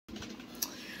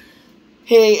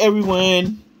Hey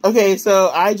everyone. Okay, so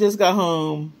I just got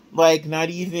home, like not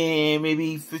even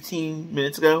maybe 15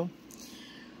 minutes ago.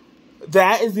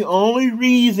 That is the only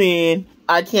reason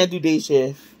I can't do day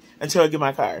shift until I get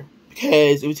my car.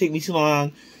 Because it would take me too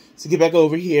long to get back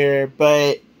over here.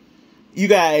 But you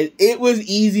guys, it was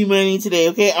easy money today,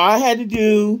 okay? All I had to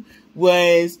do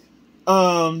was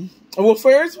well,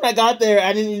 first when I got there,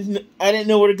 I didn't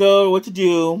know where to go or what to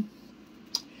do.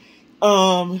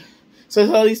 So I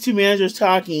saw these two managers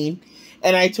talking,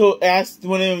 and I asked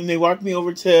one of them. They walked me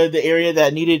over to the area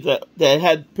that that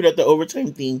had put up the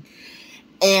overtime thing,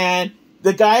 and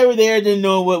the guy over there didn't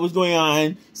know what was going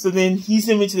on. So then he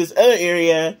sent me to this other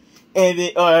area,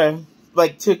 and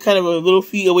like to kind of a little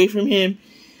feet away from him,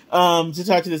 to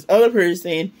talk to this other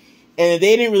person, and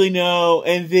they didn't really know.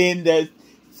 And then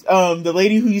the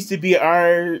lady who used to be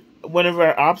one of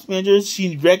our ops managers,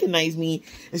 she recognized me,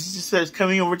 and she just starts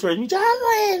coming over towards me,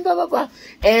 Jocelyn, blah, blah, blah.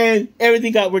 And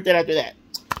everything got worked out after that.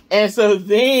 And so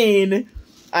then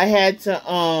I had to,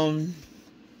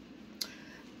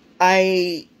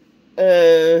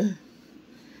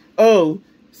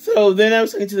 so then I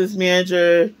was talking to this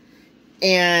manager,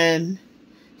 and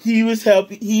he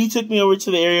took me over to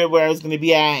the area where I was going to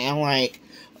be at, and like,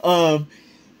 all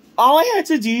I had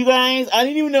to do, you guys, I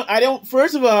didn't even know,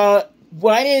 first of all,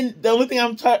 the only thing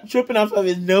I'm tripping off of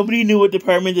is nobody knew what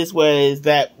department this was,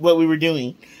 what we were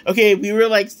doing. Okay, we were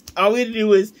like, all we had to do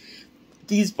was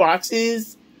these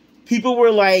boxes, people were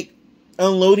like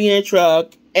unloading a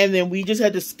truck, and then we just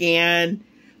had to scan,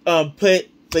 put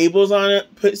labels on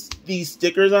it, put these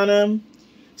stickers on them,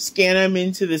 scan them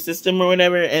into the system or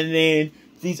whatever, and then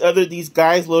these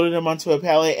guys loaded them onto a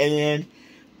pallet, and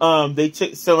then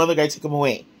some other guy took them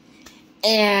away.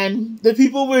 And the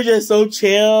people were just so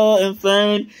chill and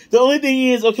fun. The only thing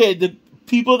is, okay, the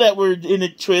people that were in the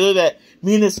trailer that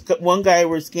me and this one guy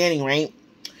were scanning, right?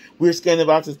 We were scanning the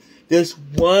boxes. There's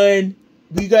one,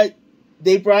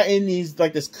 they brought in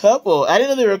this couple. I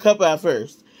didn't know they were a couple at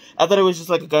first. I thought it was just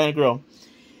like a guy and a girl.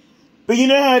 But you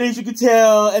know how it is, you could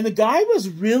tell. And the guy was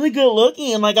really good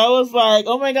looking. And like, I was like,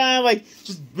 oh my God, like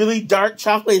just really dark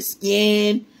chocolate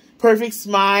skin, perfect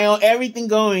smile, everything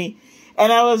going.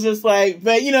 And I was just like,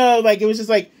 but you know, like it was just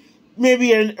like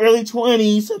maybe in early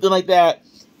 20s, something like that.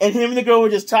 And him and the girl were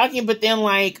just talking, but then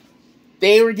like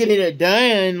they were getting it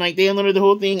done. Like they unloaded the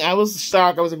whole thing. I was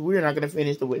shocked. I was like, we're not going to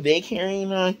finish the way they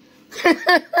carrying on.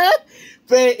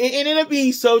 But it ended up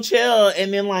being so chill.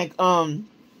 And then like, I mean,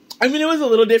 it was a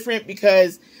little different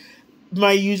because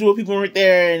my usual people weren't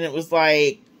there. And it was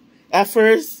like, at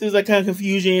first, it was like kind of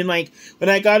confusion. Like, when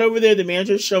I got over there, the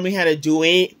manager showed me how to do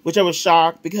it, which I was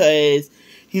shocked because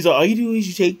he's like, all you do is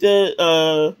you take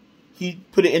he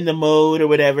put it in the mode or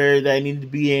whatever that I needed to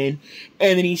be in,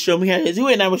 and then he showed me how to do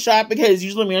it, and I was shocked because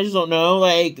usually managers don't know.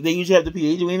 Like, they usually have the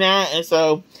PA doing that,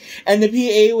 and the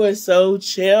PA was so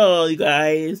chill, you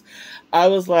guys. I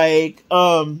was like,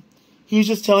 he was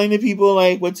just telling the people,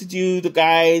 like, what to do, the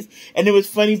guys, and it was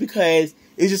funny because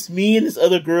it was just me and this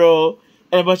other girl,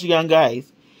 and a bunch of young guys.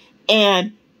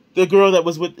 And the girl that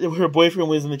was with her boyfriend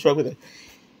was in the truck with her.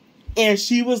 And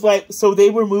she was like, so they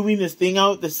were moving this thing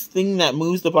out, this thing that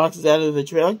moves the boxes out of the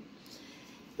truck.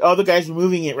 All the guys were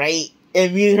moving it, right?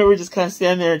 And me and her were just kind of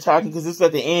standing there and talking because this was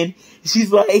at the end.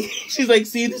 She's like,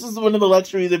 see, this is one of the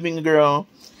luxuries of being a girl.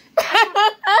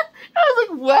 I was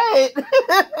like, what?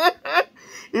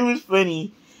 It was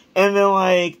funny. And then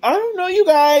like, I don't know you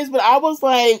guys, but I was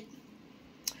like,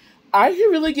 I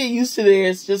could really get used to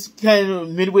this just kind of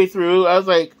midway through. I was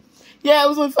like, yeah, it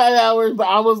was only 5 hours, but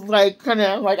I was like, kind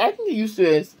of like, I can get used to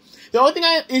this. The only thing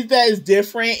that is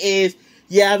different is,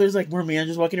 yeah, there's like more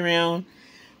managers walking around,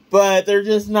 but they're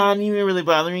just not even really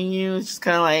bothering you. It's just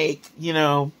kind of like, you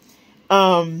know,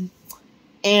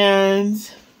 and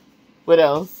what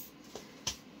else?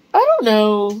 I don't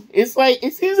know. It's like,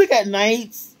 it seems like at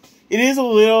nights, it is a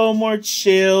little more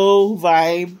chill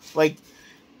vibe. Like,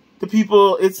 the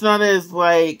people, it's not as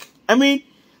like, I mean,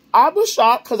 I was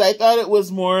shocked because I thought it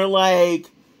was more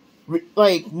like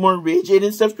more rigid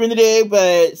and stuff during the day,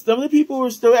 but some of the people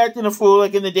were still acting a fool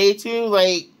like in the day too.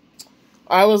 Like,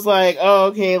 I was like, oh,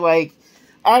 okay, like,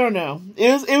 I don't know.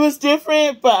 It was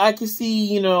different, but I could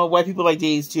see, you know, why people like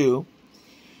days too.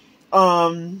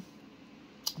 And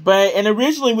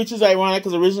originally, which is ironic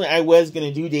because originally I was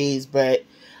going to do days, but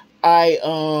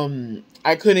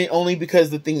I couldn't only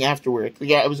because the thing after work.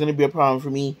 Yeah, it was going to be a problem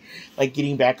for me, like,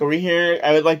 getting back over here.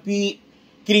 I would, like, be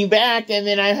getting back, and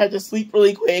then I had to sleep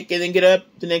really quick, and then get up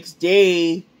the next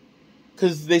day,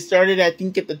 because they started, I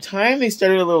think at the time, they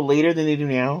started a little later than they do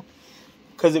now,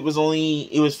 because it was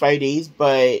 5 days,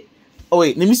 but, oh,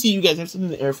 wait, let me see you guys, I have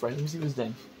something in the air fryer, let me see what's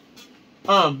done.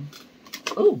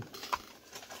 Oh,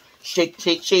 shake,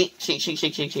 shake, shake, shake, shake,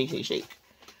 shake, shake, shake, shake, shake.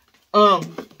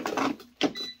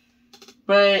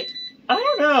 But I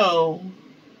don't know.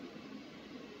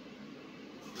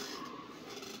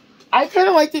 I kind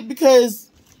of liked it because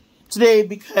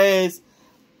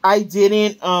I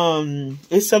didn't,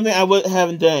 it's something I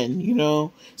haven't done, you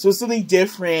know? So it's something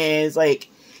different. It's like,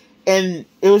 and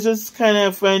it was just kind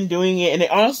of fun doing it. And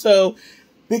it also,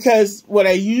 because what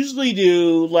I usually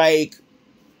do, like,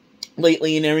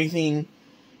 lately and everything,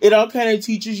 it all kind of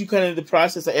teaches you kind of the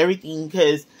process of everything,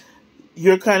 because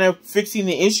you're kind of fixing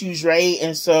the issues, right?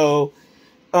 And so,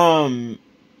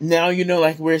 now you know,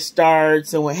 like, where it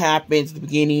starts and what happens at the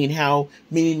beginning and how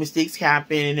many mistakes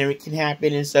happen and it can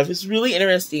happen and stuff. It's really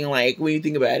interesting, like, when you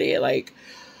think about it. Like,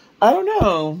 I don't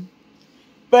know.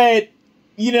 But,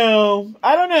 you know,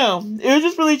 I don't know. It was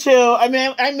just really chill. I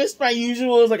mean, I missed my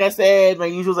usuals, like I said, my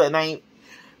usuals at night.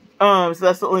 So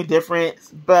that's the only difference.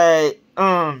 But,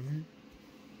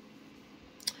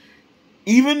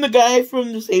 even the guy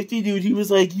from the safety dude, he was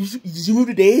like, did you move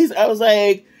to days? I was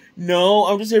like, no,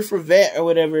 I'm just here for vet or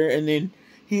whatever. And then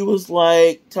he was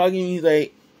like, talking to me,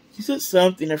 like, he said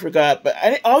something, I forgot. But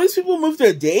all these people moved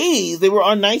their days. They were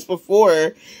on nights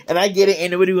before. And I get it,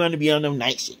 ain't nobody wanted to be on no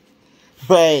night shift.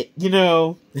 But, you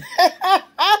know,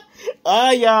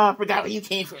 oh, y'all, forgot where you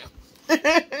came from.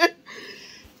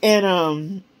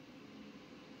 And,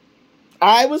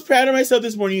 I was proud of myself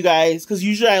this morning, you guys, because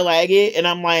usually I lag it, and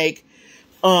I'm like,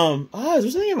 is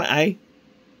there something in my eye?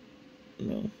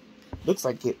 No. Looks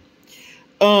like it.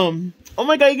 Oh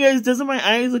my god, you guys, doesn't my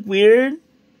eyes look weird?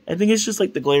 I think it's just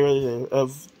like the glare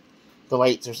of the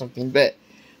lights or something. But,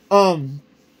 I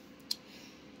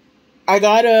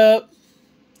got up.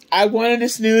 I wanted to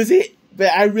snooze it,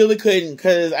 but I really couldn't,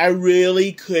 because I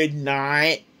really could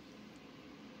not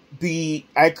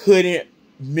I couldn't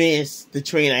miss the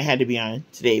train I had to be on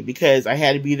today, because I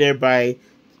had to be there by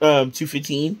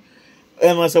 2:15,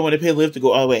 unless I want to pay Lyft to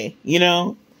go all the way, you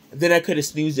know? Then I could have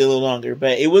snoozed it a little longer,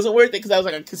 but it wasn't worth it, because I was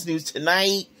like, I could snooze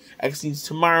tonight, I could snooze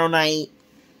tomorrow night,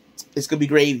 it's gonna be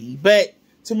gravy. But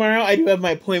tomorrow I do have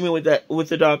my appointment with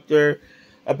the doctor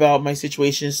about my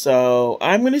situation, so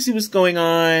I'm gonna see what's going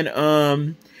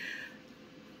on.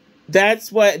 That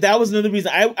was another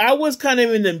reason I was kind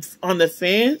of on the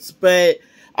fence, but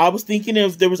I was thinking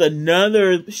if there was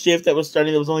another shift that was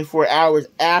starting that was only 4 hours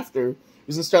after, it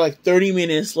was gonna start like 30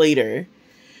 minutes later.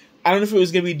 I don't know if it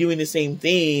was gonna be doing the same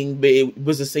thing, but it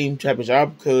was the same type of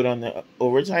job code on the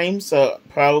overtime, so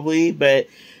probably. But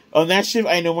on that shift,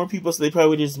 I know more people, so they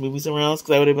probably would just move me somewhere else,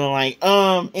 because I would have been like,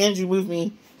 Andrew, move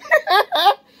me.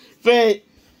 But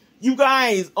you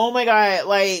guys, oh my god,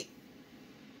 like,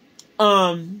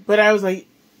 but I was like,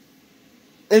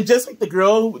 and just like the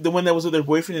girl, the one that was with her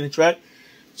boyfriend in the truck,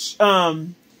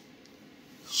 I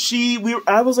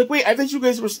was like, wait, I thought you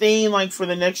guys were staying like for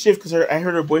the next shift, because I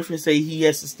heard her boyfriend say he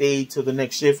has to stay till the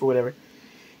next shift or whatever.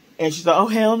 And she's like, oh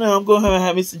hell no, I'm going to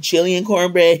have me some chili and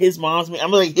cornbread. His mom's me.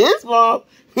 I'm like, his mom's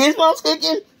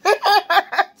cooking.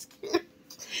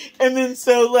 And then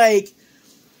so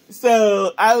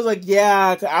I was like,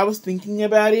 yeah, I was thinking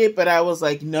about it, but I was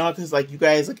like, no, because like you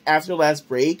guys, like after last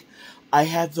break, I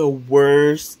had the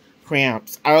worst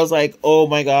cramps. I was like, oh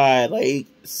my god, like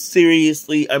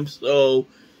seriously, I'm so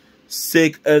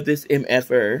sick of this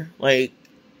MFer. Like,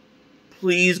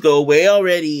 please go away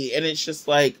already. And it's just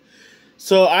like,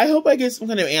 so I hope I get some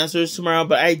kind of answers tomorrow,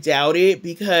 but I doubt it,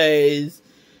 because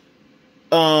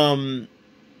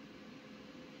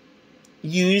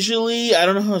usually, I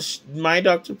don't know how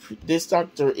this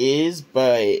doctor is,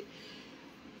 but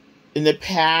in the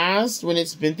past, when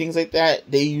it's been things like that,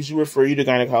 they usually refer you to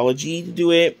gynecology to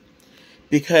do it,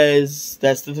 because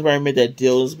that's the department that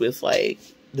deals with, like,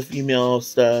 the female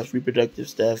stuff, reproductive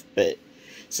stuff, but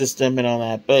system and all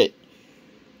that. But,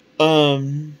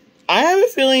 I have a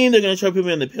feeling they're going to try to put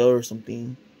me on the pill or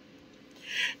something,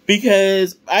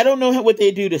 because I don't know what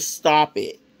they do to stop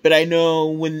it. But I know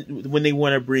when they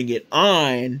want to bring it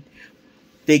on,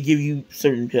 they give you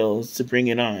certain pills to bring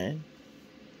it on.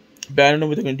 But I don't know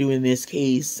what they're going to do in this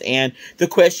case. And the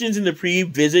questions in the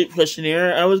pre-visit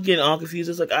questionnaire, I was getting all confused.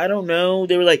 I was like, I don't know.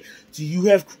 They were like, do you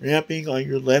have cramping on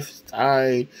your left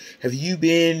side? Have you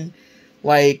been,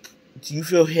 like, do you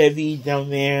feel heavy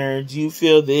down there? Do you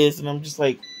feel this? And I'm just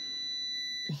like,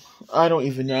 I don't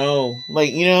even know.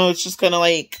 Like, you know, it's just kind of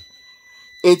like,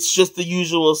 it's just the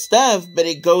usual stuff, but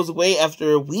it goes away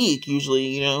after a week, usually,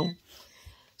 you know?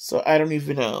 So, I don't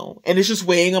even know. And it's just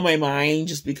weighing on my mind,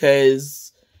 just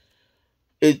because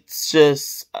it's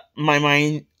just, my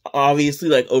mind obviously,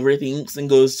 like, overthinks and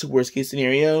goes to worst case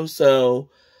scenario, so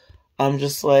I'm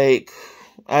just like,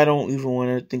 I don't even want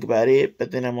to think about it,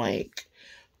 but then I'm like,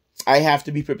 I have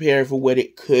to be prepared for what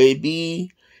it could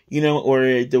be, you know,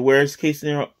 or the worst case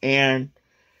scenario, and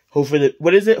hope for the,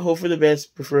 what is it? Hope for the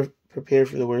best, prepare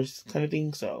for the worst kind of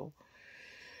thing. So,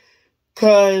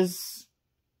 cause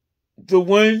the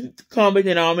one common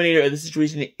denominator of the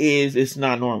situation is it's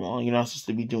not normal. You're not supposed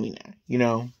to be doing that, you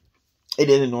know? It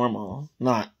isn't normal,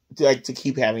 not to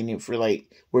keep having it for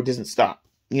like, where it doesn't stop,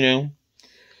 you know?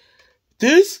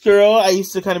 This girl I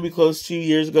used to kind of be close to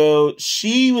years ago,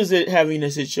 she was having a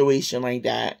situation like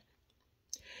that.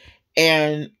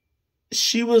 And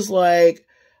she was like,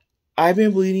 I've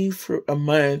been bleeding for a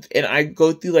month and I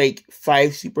go through like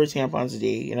 5 super tampons a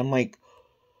day. And I'm like,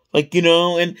 you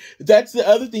know, and that's the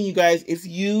other thing, you guys. If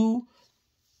you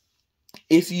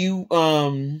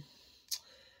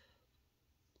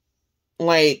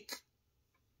like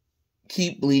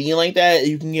keep bleeding like that,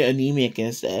 you can get anemic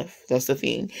and stuff. That's the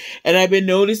thing. And I've been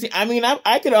noticing, I mean,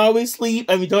 I could always sleep.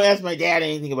 I mean, don't ask my dad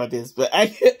anything about this, but I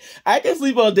can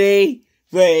sleep all day,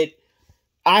 but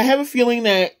I have a feeling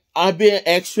that I've been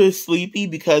extra sleepy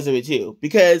because of it too.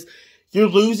 Because you're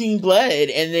losing blood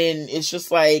and then it's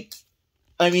just like,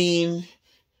 I mean,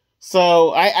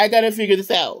 so I gotta figure this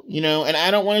out, you know, and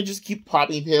I don't want to just keep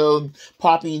popping pills,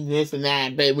 popping this and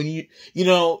that, but when you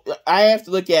know, I have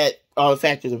to look at all the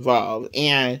factors involved,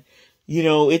 and, you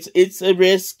know, it's a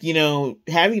risk, you know,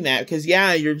 having that, because,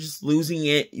 yeah, you're just losing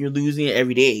it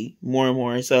every day, more and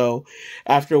more, so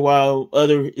after a while,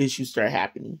 other issues start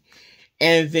happening,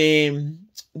 and then,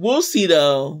 we'll see,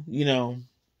 though, you know,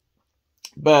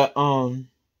 but,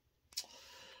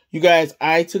 you guys,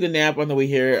 I took a nap on the way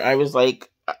here.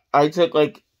 I took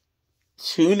like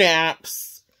 2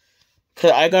 naps.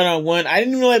 Cause I got on one. I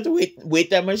didn't really have to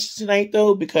wait that much tonight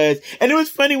though, because, and it was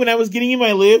funny when I was getting in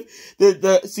my lift,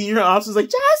 the senior officer was like,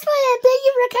 Jocelyn, thank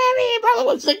you for coming. Blah, blah,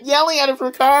 blah. She's like yelling at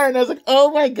her car. And I was like,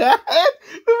 oh my God,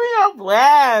 put me on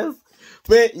blast.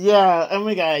 But yeah, oh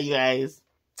my God, you guys.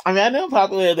 I mean, I know I'm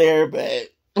popular there,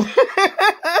 but,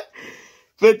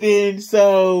 but then,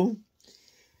 so,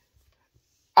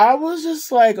 I was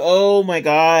just like, oh my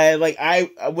God. Like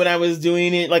when I was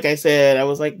doing it, like I said, I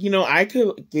was like, you know, I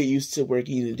could get used to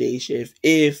working the day shift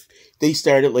if they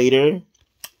started later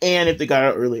and if they got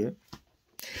out earlier.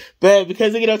 But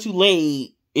because they get out too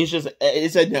late, it's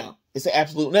a no. It's an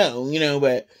absolute no, you know,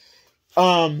 but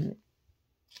I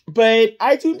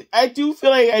do feel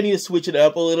like I need to switch it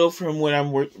up a little from when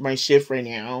I'm working my shift right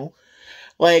now.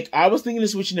 Like I was thinking of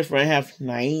switching to front half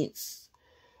nights.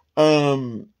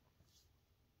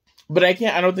 But I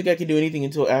don't think I can do anything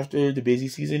until after the busy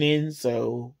season ends,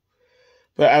 so,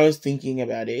 but I was thinking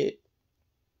about it.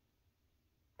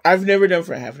 I've never done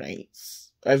front half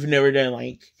nights. I've never done,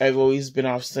 like, I've always been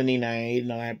off Sunday night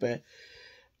and all that, but,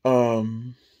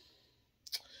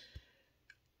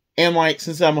 and like,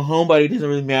 since I'm a homebody, it doesn't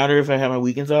really matter if I have my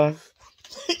weekends off,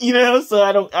 you know, so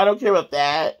I don't care about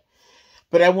that.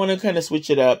 But I want to kind of switch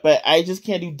it up. But I just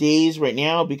can't do days right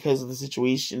now because of the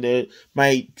situation,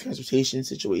 my transportation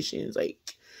situations. Like,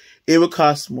 it would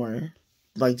cost more,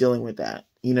 like, dealing with that,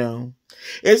 you know.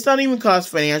 It's not even cost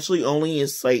financially, only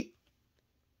it's, like,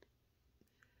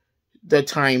 the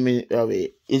time of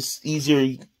it. It's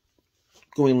easier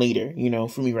going later, you know,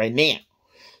 for me right now.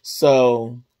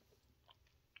 So,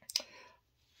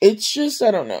 it's just,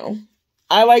 I don't know.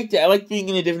 I like that. I like being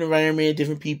in a different environment,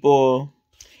 different people.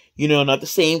 You know, not the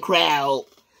same crowd,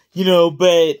 you know,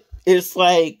 but it's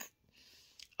like,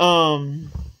 I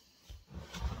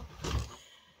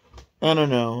don't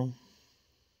know.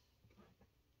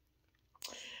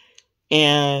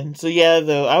 And so, yeah,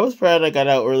 though, I was proud I got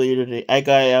out earlier today. I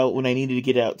got out when I needed to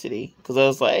get out today. Because I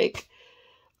was like,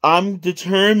 I'm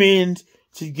determined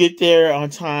to get there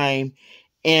on time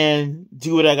and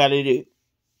do what I got to do.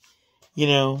 You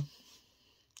know?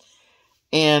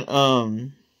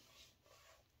 And,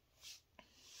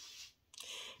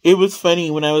 it was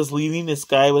funny when I was leaving, this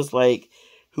guy was like,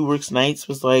 who works nights,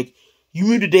 was like, you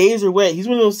move to days or what? He's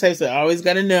one of those types that I always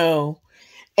gotta know.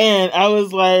 And I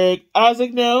was like,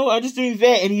 no, I'm just doing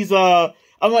vet. And he's, I'm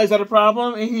like, is that a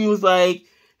problem? And he was like,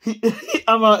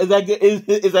 I'm like, is that good?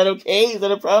 Is that okay? Is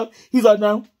that a problem? He's like,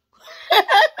 no. But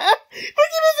he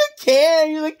doesn't care.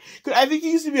 He's like, I think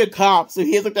he used to be a cop, so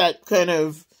he has like that kind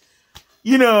of,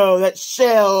 you know, that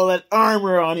shell, that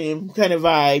armor on him kind of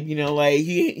vibe, you know, like,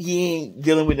 he ain't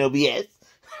dealing with no BS.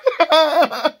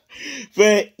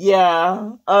 But,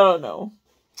 yeah, I don't know.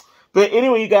 But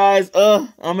anyway, you guys, I'm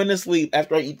gonna sleep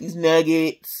after I eat these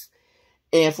nuggets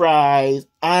and fries.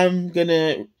 I'm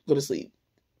gonna go to sleep.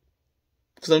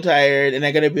 Because I'm tired, and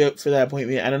I gotta be up for that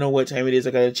appointment. I don't know what time it is.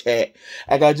 I gotta check.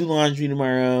 I gotta do laundry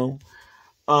tomorrow.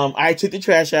 I took the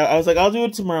trash out. I was like, I'll do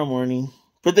it tomorrow morning.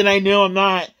 But then I know I'm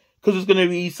not Because it's going to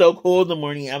be so cold in the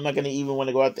morning, I'm not going to even want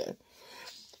to go out there.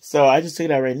 So I just took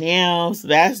it out right now. So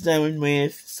that's done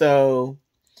with. So,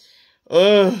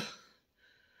 and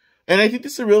I think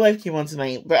this is Real Life came on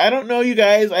tonight. But I don't know, you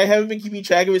guys. I haven't been keeping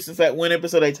track of it since that one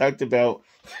episode I talked about.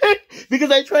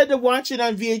 Because I tried to watch it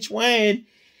on VH1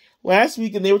 last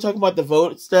week, and they were talking about the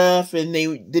vote stuff, and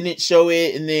they didn't show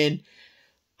it. And then,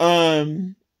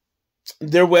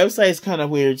 their website is kind of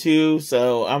weird too.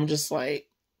 So I'm just like,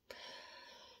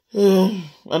 I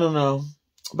don't know.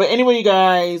 But anyway, you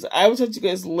guys, I will talk to you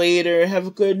guys later. Have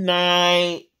a good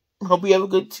night. Hope you have a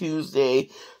good Tuesday.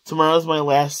 Tomorrow's my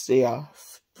last day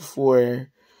off before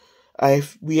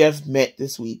we have met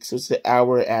this week. So it's an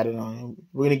hour added on.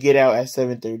 We're going to get out at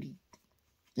 7:30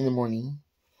 in the morning,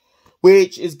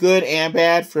 which is good and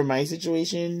bad for my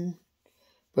situation.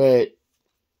 But,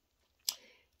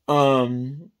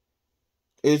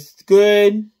 it's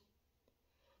good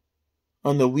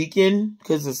on the weekend,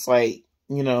 because it's like,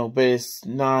 you know, but it's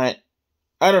not,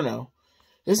 I don't know.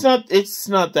 It's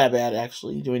not that bad,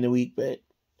 actually, during the week, but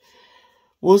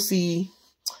we'll see.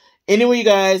 Anyway, you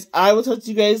guys, I will talk to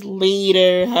you guys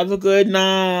later. Have a good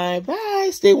night. Bye.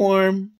 Stay warm.